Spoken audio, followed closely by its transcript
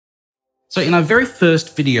So in our very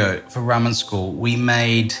first video for Ramen School, we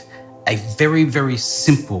made a very, very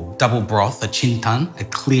simple double broth, a chintan, a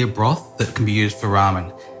clear broth that can be used for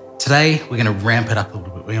ramen. Today, we're gonna ramp it up a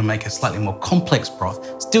little bit. We're gonna make a slightly more complex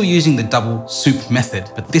broth, still using the double soup method,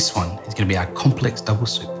 but this one is gonna be our complex double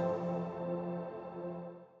soup.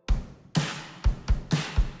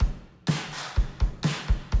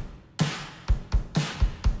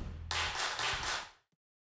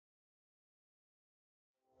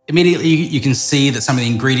 Immediately, you can see that some of the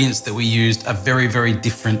ingredients that we used are very, very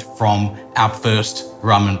different from our first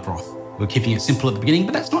ramen broth. We're keeping it simple at the beginning,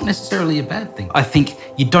 but that's not necessarily a bad thing. I think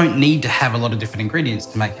you don't need to have a lot of different ingredients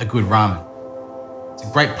to make a good ramen. It's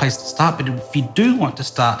a great place to start, but if you do want to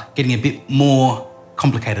start getting a bit more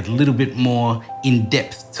complicated, a little bit more in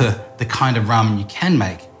depth to the kind of ramen you can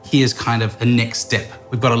make, here's kind of the next step.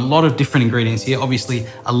 We've got a lot of different ingredients here, obviously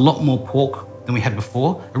a lot more pork than we had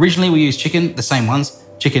before. Originally, we used chicken, the same ones,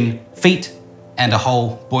 chicken feet and a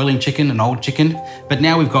whole boiling chicken, an old chicken. But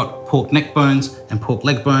now we've got pork neck bones and pork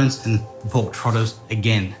leg bones and pork trotters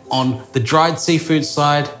again. On the dried seafood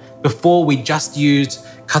side, before we just used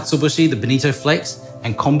katsuobushi, the bonito flakes,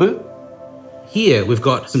 and kombu. Here we've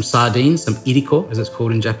got some sardines, some iriko, as it's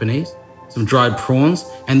called in Japanese, some dried prawns,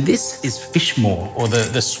 and this is fish maw, or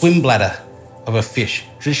the swim bladder of a fish,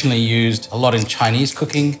 traditionally used a lot in Chinese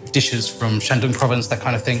cooking, dishes from Shandong province, that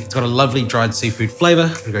kind of thing. It's got a lovely dried seafood flavor.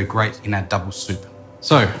 It'll go great in our double soup.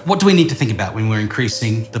 So what do we need to think about when we're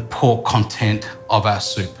increasing the pork content of our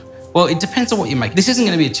soup? Well, it depends on what you make. This isn't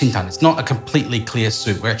gonna be a chintan. It's not a completely clear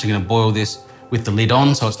soup. We're actually gonna boil this with the lid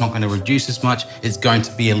on, so it's not gonna reduce as much. It's going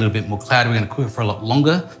to be a little bit more cloudy. We're gonna cook it for a lot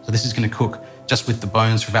longer. So this is gonna cook just with the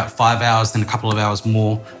bones for about 5 hours, then a couple of hours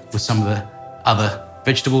more with some of the other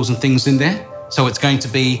vegetables and things in there. So it's going to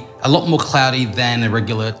be a lot more cloudy than a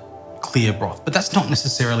regular clear broth, but that's not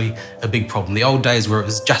necessarily a big problem. The old days where it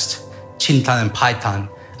was just chintan and paitan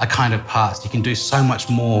are kind of past. You can do so much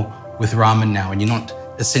more with ramen now, and you're not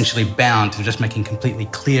essentially bound to just making completely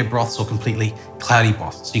clear broths or completely cloudy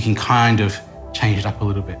broths. So you can kind of change it up a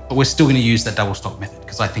little bit. But we're still gonna use that double stock method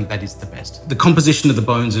because I think that is the best. The composition of the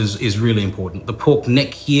bones is really important. The pork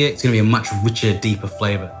neck here, it's gonna be a much richer, deeper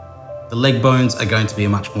flavor. The leg bones are going to be a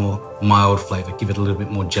much more mild flavor, give it a little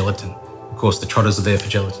bit more gelatin. Of course, the trotters are there for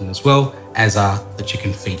gelatin as well, as are the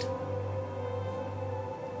chicken feet.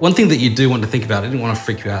 One thing that you do want to think about, I didn't want to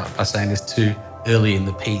freak you out by saying this too early in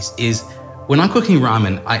the piece, is when I'm cooking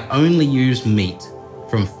ramen, I only use meat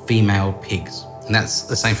from female pigs. And that's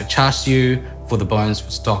the same for char siu, for the bones,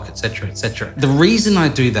 for stock, etc., etc. The reason I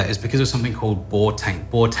do that is because of something called boar taint.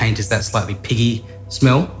 Boar taint is that slightly piggy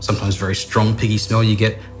smell, sometimes very strong piggy smell you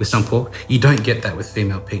get with some pork. You don't get that with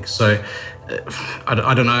female pigs. So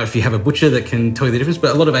I don't know if you have a butcher that can tell you the difference,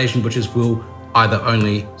 but a lot of Asian butchers will either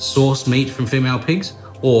only source meat from female pigs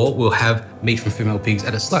or will have meat from female pigs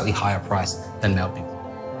at a slightly higher price than male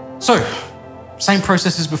pigs. So, same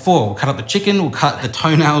process as before. We'll cut up the chicken, we'll cut the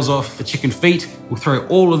toenails off the chicken feet, we'll throw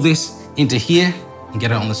all of this into here and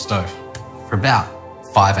get it on the stove for about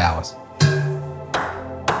 5 hours.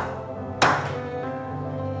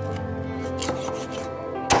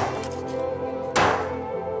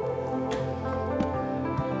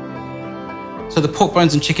 So the pork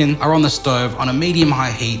bones and chicken are on the stove on a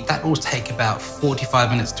medium-high heat. That will take about 45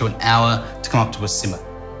 minutes to an hour to come up to a simmer.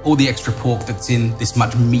 All the extra pork that's in this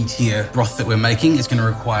much meatier broth that we're making is gonna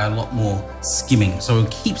require a lot more skimming. So we'll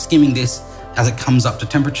keep skimming this as it comes up to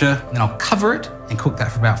temperature, and then I'll cover it and cook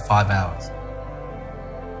that for about 5 hours.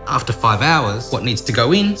 After 5 hours, what needs to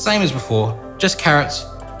go in, same as before, just carrots.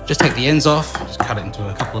 Just take the ends off, just cut it into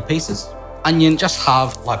a couple of pieces. Onion, just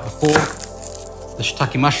halved like before. The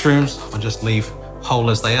shiitake mushrooms, I'll just leave whole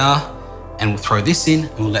as they are, and we'll throw this in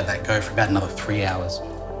and we'll let that go for about another 3 hours.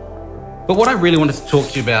 But what I really wanted to talk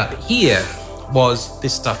to you about here was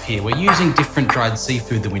this stuff here. We're using different dried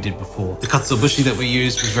seafood than we did before. The katsuobushi that we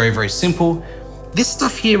used was very, very simple. This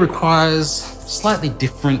stuff here requires slightly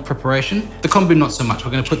different preparation. The kombu, not so much.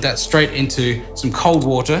 We're gonna put that straight into some cold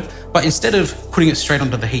water, but instead of putting it straight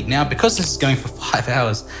onto the heat now, because this is going for 5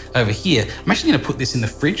 hours over here, I'm actually gonna put this in the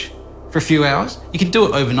fridge for a few hours. You can do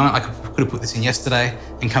it overnight. I could have put this in yesterday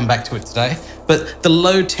and come back to it today. But the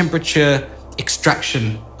low temperature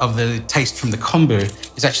extraction of the taste from the kombu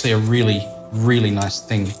is actually a really, really nice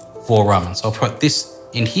thing for ramen. So I'll put this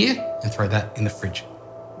in here and throw that in the fridge.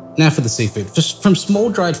 Now for the seafood. Just from small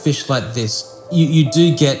dried fish like this, you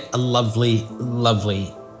do get a lovely,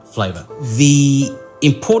 lovely flavor. The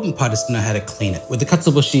important part is to know how to clean it. With the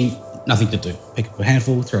katsuobushi, nothing to do. Pick up a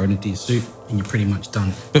handful, throw it into your soup, and you're pretty much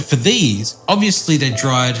done. But for these, obviously they're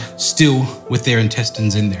dried still with their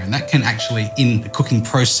intestines in there, and that can actually, in the cooking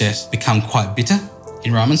process, become quite bitter.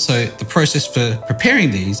 in ramen. So the process for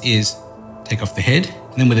preparing these is take off the head,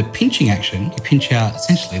 and then with a pinching action, you pinch out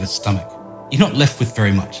essentially the stomach. You're not left with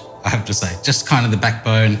very much, I have to say, just kind of the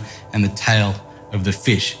backbone and the tail of the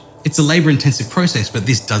fish. It's a labor-intensive process, but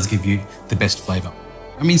this does give you the best flavor.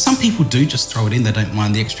 I mean, some people do just throw it in. They don't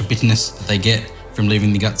mind the extra bitterness that they get from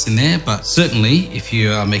leaving the guts in there. But certainly, if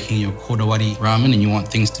you are making your kodawari ramen and you want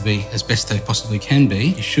things to be as best they possibly can be,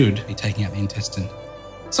 you should be taking out the intestine.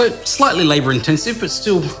 So slightly labor-intensive, but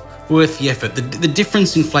still worth the effort. The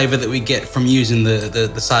difference in flavor that we get from using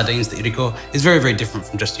the sardines, the iriko, is very, very different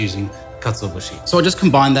from just using katsuobushi. So I just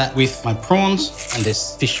combine that with my prawns and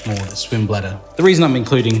this fish maw, the swim bladder. The reason I'm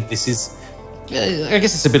including this is, I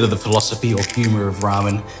guess it's a bit of the philosophy or humor of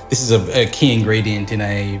ramen. This is a key ingredient in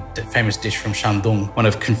a famous dish from Shandong, one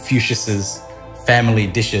of Confucius's family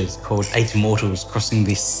dishes called 8 Immortals Crossing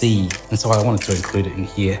the Sea. And so I wanted to include it in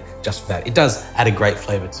here just for that. It does add a great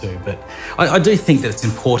flavor too, but I do think that it's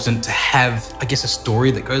important to have, I guess, a story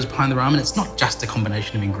that goes behind the ramen. It's not just a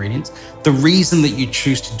combination of ingredients. The reason that you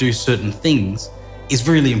choose to do certain things is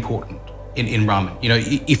really important in ramen. You know,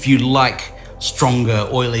 if you like stronger,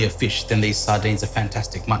 oilier fish, then these sardines are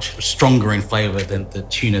fantastic, much stronger in flavor than the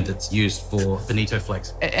tuna that's used for bonito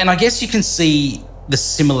flakes. And I guess you can see the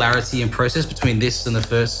similarity in process between this and the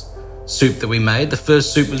first soup that we made. The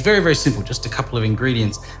first soup was very, very simple, just a couple of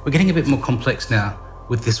ingredients. We're getting a bit more complex now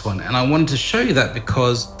with this one. And I wanted to show you that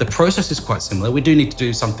because the process is quite similar. We do need to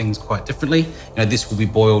do some things quite differently. You know, this will be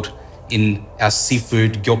boiled in our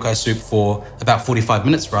seafood gyokai soup for about 45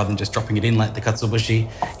 minutes rather than just dropping it in like the katsuobushi. You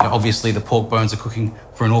know, obviously the pork bones are cooking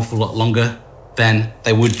for an awful lot longer than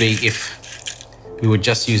they would be if we were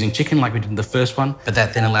just using chicken like we did in the first one, but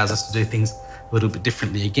that then allows us to do things a little bit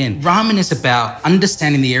differently again. Ramen is about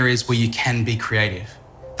understanding the areas where you can be creative.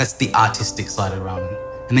 That's the artistic side of ramen.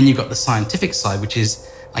 And then you've got the scientific side, which is,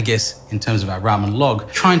 I guess, in terms of our ramen log,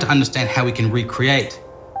 trying to understand how we can recreate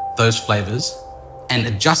those flavors and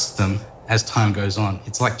adjust them as time goes on.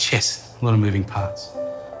 It's like chess, a lot of moving parts.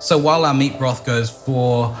 So while our meat broth goes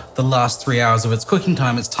for the last 3 hours of its cooking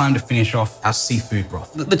time, it's time to finish off our seafood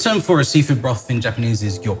broth. The term for a seafood broth in Japanese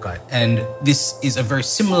is gyokai. And this is a very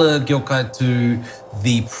similar gyokai to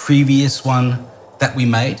the previous one that we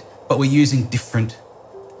made, but we're using different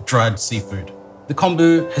dried seafood. The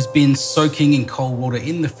kombu has been soaking in cold water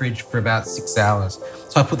in the fridge for about 6 hours.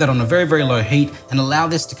 So I put that on a very, very low heat and allow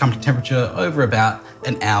this to come to temperature over about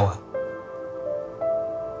an hour.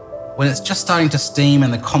 When it's just starting to steam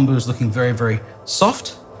and the kombu is looking very, very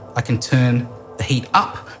soft, I can turn the heat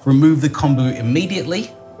up, remove the kombu immediately,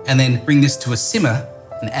 and then bring this to a simmer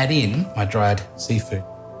and add in my dried seafood.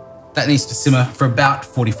 That needs to simmer for about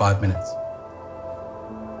 45 minutes.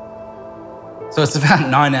 So it's about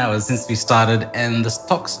 9 hours since we started and the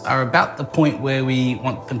stocks are about the point where we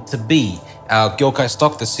want them to be. Our gyokai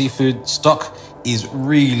stock, the seafood stock, is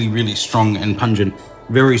really, really strong and pungent,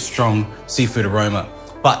 very strong seafood aroma.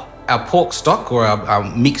 But our pork stock or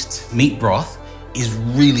our mixed meat broth is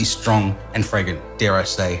really strong and fragrant, dare I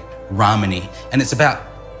say, ramen-y. And it's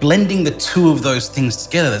about blending the two of those things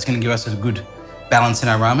together that's going to give us a good balance in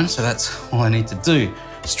our ramen. So that's all I need to do.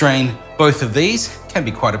 Strain both of these. Can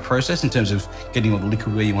be quite a process in terms of getting all the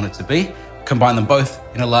liquid where you want it to be. Combine them both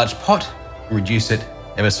in a large pot and reduce it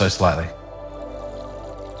ever so slightly.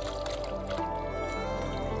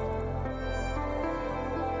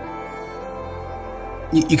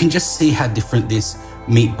 You can just see how different this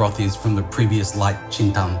meat broth is from the previous light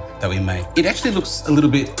chintan that we made. It actually looks a little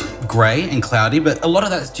bit grey and cloudy, but a lot of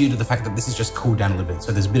that's due to the fact that this is just cooled down a little bit.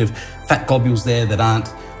 So there's a bit of fat globules there that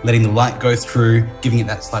aren't letting the light go through, giving it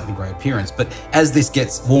that slightly grey appearance. But as this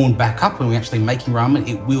gets warmed back up when we're actually making ramen,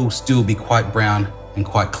 it will still be quite brown and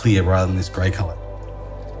quite clear rather than this grey colour.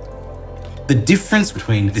 The difference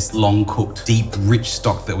between this long-cooked, deep, rich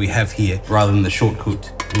stock that we have here rather than the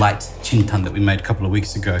short-cooked, light chintan that we made a couple of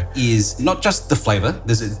weeks ago is not just the flavour.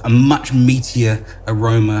 There's a much meatier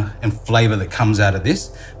aroma and flavour that comes out of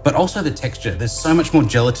this, but also the texture. There's so much more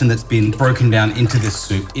gelatin that's been broken down into this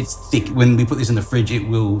soup. It's thick. When we put this in the fridge, it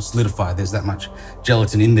will solidify. There's that much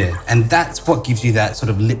gelatin in there. And that's what gives you that sort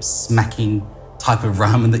of lip-smacking type of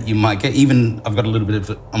ramen that you might get. Even I've got a little bit of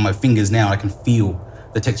it on my fingers now. I can feel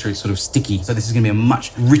the texture is sort of sticky. So this is gonna be a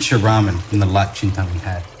much richer ramen than the light chintan we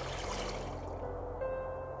had.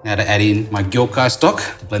 Now to add in my gyokai stock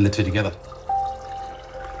to blend the two together.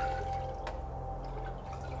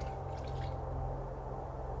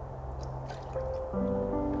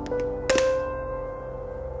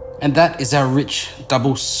 And that is our rich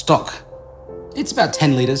double stock. It's about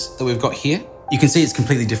 10 litres that we've got here. You can see it's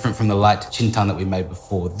completely different from the light chintan that we made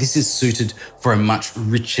before. This is suited for a much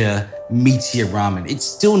richer, meatier ramen. It's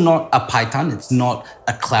still not a paitan, it's not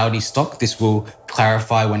a cloudy stock. This will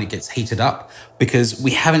clarify when it gets heated up because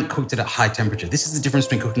we haven't cooked it at high temperature. This is the difference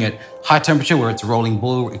between cooking at high temperature where it's a rolling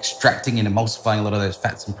boil, extracting and emulsifying a lot of those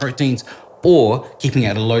fats and proteins, or keeping it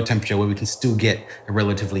at a low temperature where we can still get a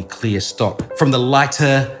relatively clear stock. From the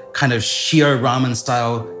lighter kind of shio ramen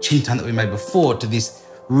style chintan that we made before to this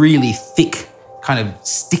really thick, kind of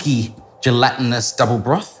sticky, gelatinous double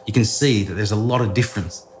broth, you can see that there's a lot of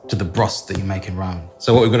difference to the broths that you make in ramen.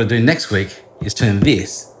 So what we've got to do next week is turn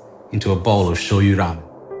this into a bowl of shoyu ramen.